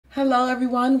Hello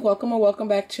everyone, welcome or welcome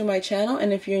back to my channel,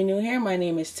 and if you're new here, my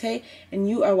name is Tay and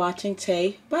you are watching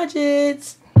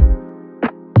TaeBudgets.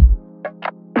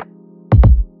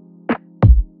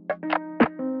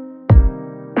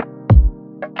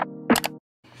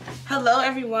 Hello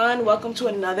everyone, welcome to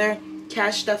another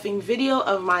cash stuffing video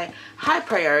of my high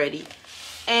priority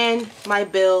and my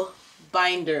bill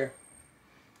binder.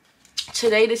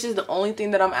 Today this is the only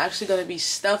thing that I'm actually going to be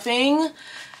stuffing.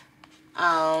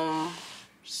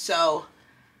 So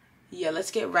yeah, let's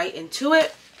get right into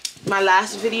it. My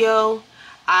last video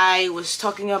I was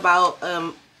talking about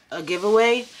a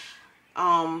giveaway.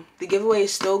 The giveaway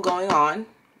is still going on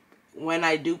when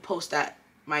I do post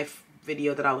my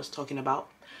video that I was talking about.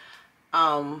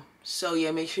 So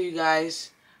yeah, make sure you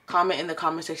guys comment in the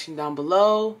comment section down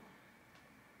below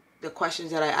the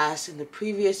questions that I asked in the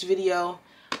previous video.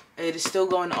 It is still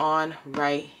going on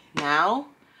right now.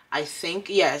 I think,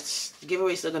 yes, the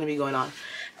giveaway is still going to be going on.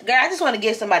 Girl, I just want to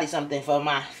give somebody something for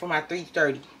my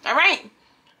 330. All right,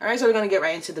 so we're going to get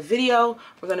right into the video.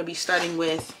 We're going to be starting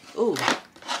with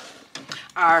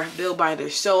our bill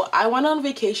binders. So I went on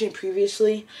vacation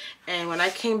previously, and when I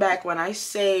came back, when I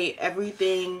say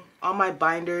everything on my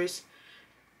binders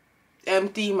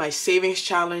empty, my savings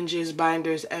challenges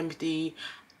binders empty,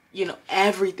 you know,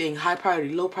 everything, high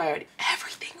priority, low priority,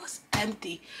 everything was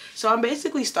empty. So I'm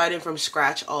basically starting from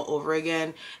scratch all over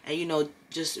again, and you know,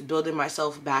 just building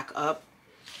myself back up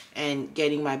and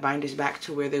getting my binders back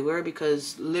to where they were,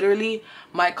 because literally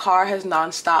my car has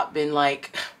nonstop been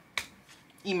like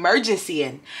emergency,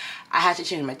 and I had to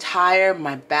change my tire,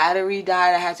 my battery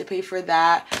died, I had to pay for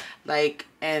that, like,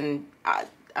 and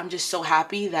I'm just so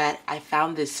happy that I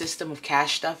found this system of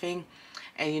cash stuffing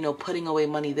and, you know, putting away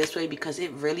money this way, because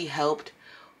it really helped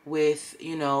with,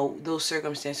 you know, those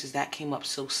circumstances that came up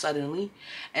so suddenly.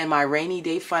 And my rainy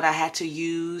day fund I had to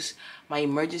use, my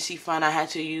emergency fund I had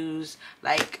to use.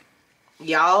 Like,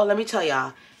 y'all, let me tell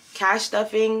y'all, cash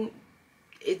stuffing,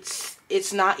 it's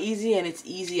not easy, and it's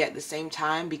easy at the same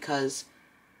time, because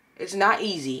it's not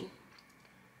easy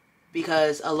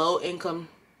because a low income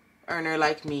earner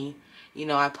like me, you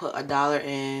know, I put $1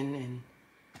 in and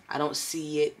I don't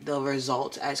see the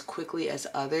results as quickly as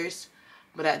others,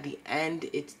 but at the end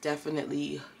it's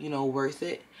definitely, you know, worth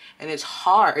it. And it's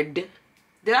hard.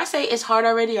 Did I say it's hard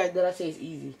already, or did I say it's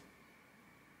easy?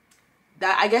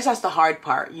 I guess that's the hard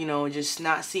part, you know, just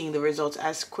not seeing the results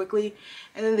as quickly.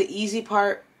 And then the easy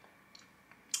part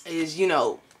is, you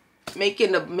know,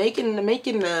 making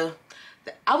the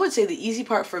I would say the easy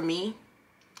part for me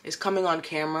is coming on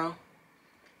camera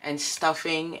and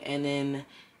stuffing, and then,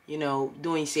 you know,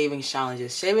 doing savings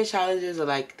challenges. Savings challenges are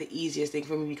like the easiest thing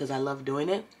for me because I love doing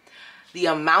it. The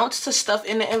amounts to stuff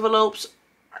in the envelopes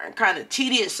are kind of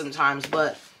tedious sometimes,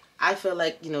 but I feel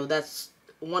like, you know, that's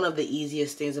one of the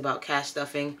easiest things about cash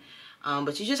stuffing.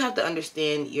 But you just have to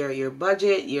understand your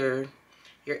budget, your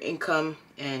income,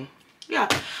 and yeah.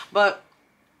 But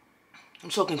I'm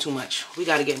talking too much. We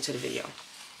got to get into the video.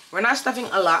 We're not stuffing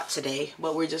a lot today,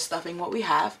 but we're just stuffing what we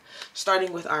have,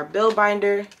 starting with our bill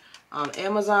binder.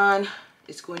 Amazon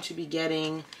is going to be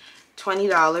getting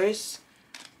 $20.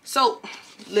 So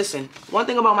listen, one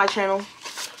thing about my channel,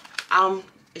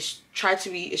 is try to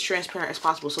be as transparent as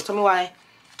possible. So tell me why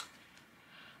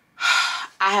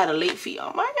I had a late fee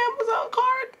on my Amazon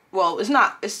card. Well, it's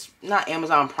not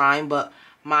Amazon Prime, but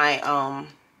my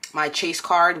my Chase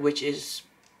card, which is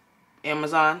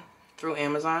Amazon through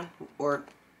Amazon, or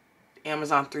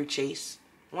Amazon through Chase,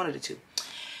 one of the two.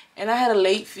 And I had a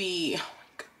late fee.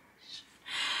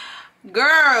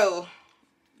 Girl,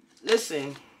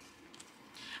 listen,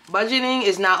 budgeting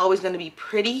is not always going to be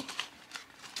pretty,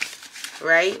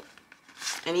 right?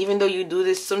 And even though you do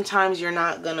this, sometimes you're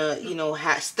not gonna, you know,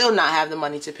 still not have the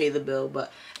money to pay the bill.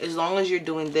 But as long as you're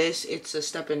doing this, it's a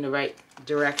step in the right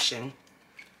direction.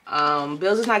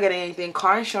 Bills is not getting anything.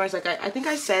 Car insurance, like I think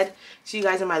I said to you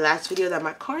guys in my last video, that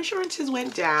my car insurances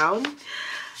went down,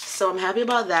 so I'm happy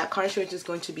about that. Car insurance is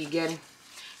going to be getting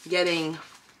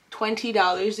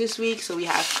 $20 this week, so we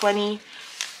have 20,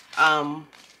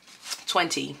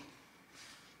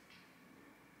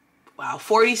 wow,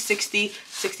 40, 60,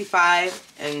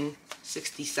 65, and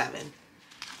 67.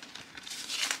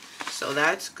 So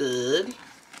that's good.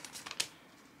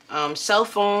 Cell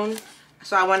phone.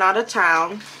 So I went out of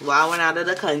town, well, I went out of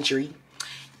the country,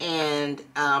 and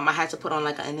I had to put on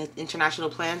like an international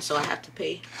plan, so I have to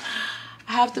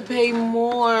pay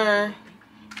more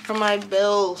for my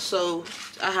bill. So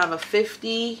I have a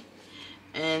 50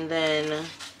 and then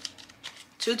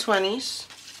two 20s,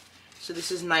 so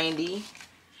this is 90,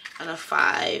 and a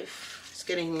 5, it's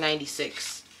getting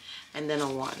 96, and then a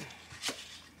 1.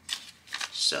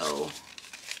 So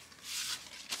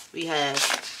we have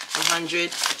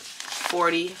 100,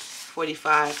 40,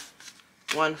 45,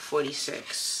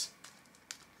 146.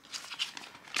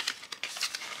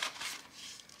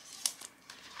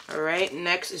 Alright,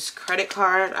 next is credit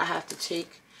card. I have to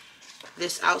take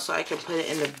this out so I can put it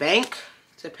in the bank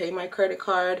to pay my credit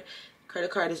card.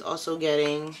 Credit card is also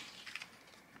getting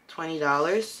 $20.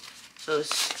 So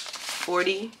it's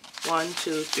 40, 1,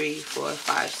 2, 3, 4,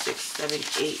 5, 6, 7,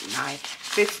 8, 9,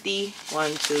 50,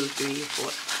 1, 2, 3, 4,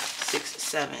 6,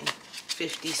 7,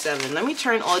 57. Let me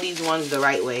turn all these ones the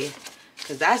right way,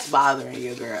 because that's bothering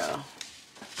you, girl.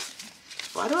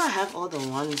 Why do I have all the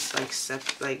ones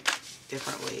like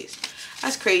different ways?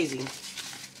 That's crazy.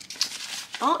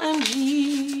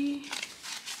 OMG.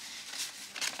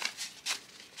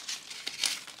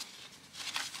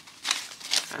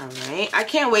 Alright, I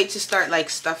can't wait to start like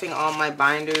stuffing all my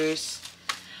binders.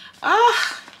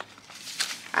 I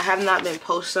have not been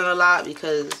posting a lot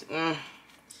because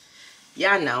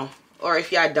y'all know, or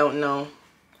if y'all don't know,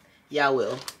 y'all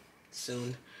will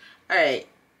soon. Alright,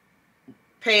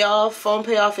 payoff, phone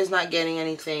payoff is not getting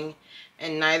anything,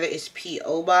 and neither is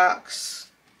P.O.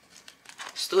 Box.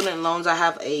 Student loans, I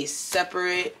have a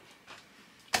separate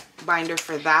binder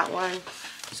for that one.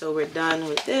 So we're done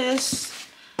with this.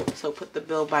 So put the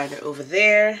bill binder over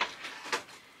there.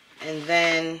 And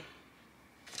then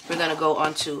we're going to go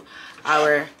on to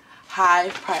our high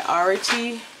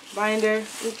priority binder.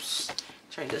 Oops,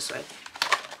 turn it this way.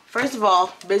 First of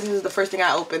all, business is the first thing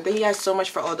I open. Thank you guys so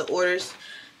much for all the orders.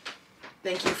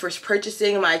 Thank you for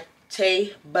purchasing my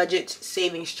TaeBudgets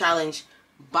Savings Challenge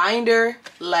binder.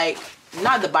 Like,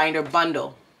 not the binder,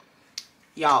 bundle.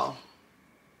 Y'all,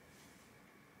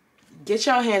 get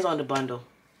your hands on the bundle.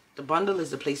 The bundle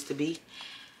is the place to be.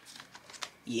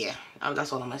 Yeah,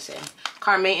 that's all I'm gonna say.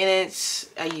 Car maintenance,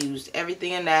 I used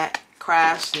everything in that.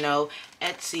 Crafts, no.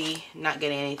 Etsy, not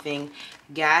getting anything.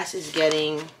 Gas is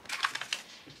getting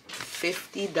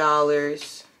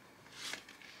 $50.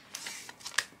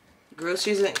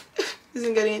 Groceries isn't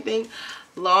getting anything.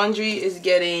 Laundry is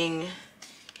getting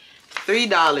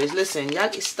 $3. Listen,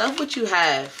 y'all stuff what you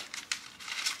have.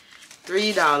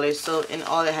 $3. So in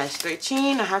all it has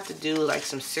 13. I have to do like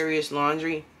some serious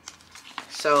laundry.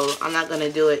 So I'm not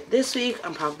gonna do it this week.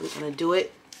 I'm probably gonna do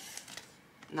it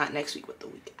not next week, but the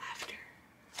week after.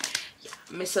 Yeah.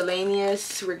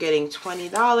 Miscellaneous, we're getting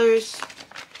 $20.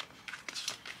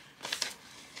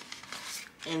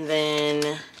 And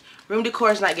then room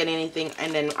decor is not getting anything.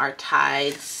 And then our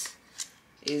tides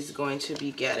is going to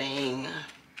be getting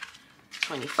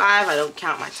 25. I don't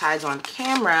count my tides on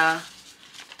camera,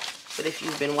 but if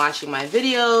you've been watching my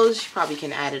videos, you probably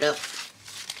can add it up,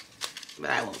 but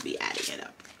I won't be adding it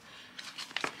up.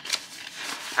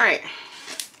 All right,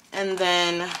 and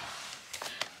then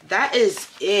that is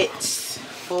it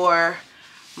for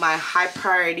my high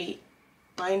priority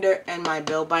binder and my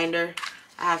bill binder.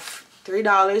 I have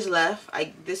 $3 left.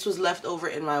 This was left over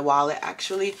in my wallet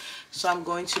actually, so I'm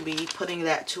going to be putting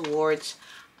that towards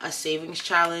a savings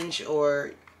challenge,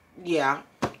 or yeah,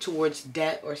 towards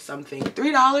debt or something.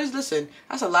 $3, listen,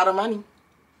 that's a lot of money.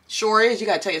 Sure is. You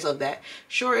gotta tell yourself that.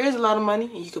 Sure is a lot of money,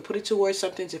 and you could put it towards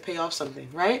something to pay off something,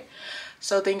 right?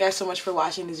 So thank you guys so much for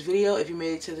watching this video. If you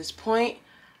made it to this point,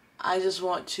 I just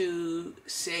want to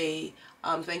say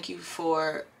thank you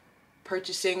for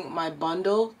purchasing my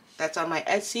bundle that's on my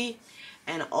Etsy,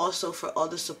 and also for all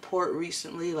the support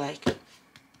recently. Like,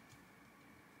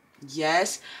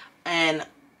 yes. And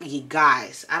you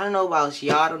guys, I don't know about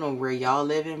y'all, I don't know where y'all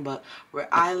living, but where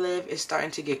I live, it's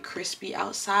starting to get crispy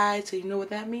outside. So you know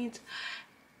what that means?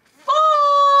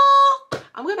 Fall!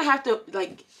 I'm gonna have to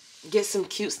like get some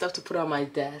cute stuff to put on my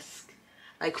desk,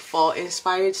 like fall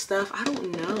inspired stuff. I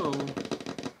don't know,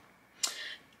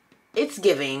 it's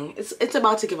giving, it's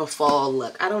about to give a fall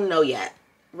look. I don't know yet,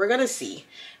 we're gonna see,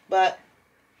 but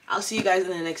I'll see you guys in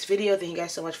the next video. Thank you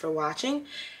guys so much for watching.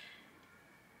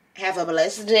 Have a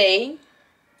blessed day.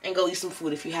 And go eat some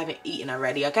food if you haven't eaten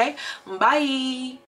already, okay? Bye!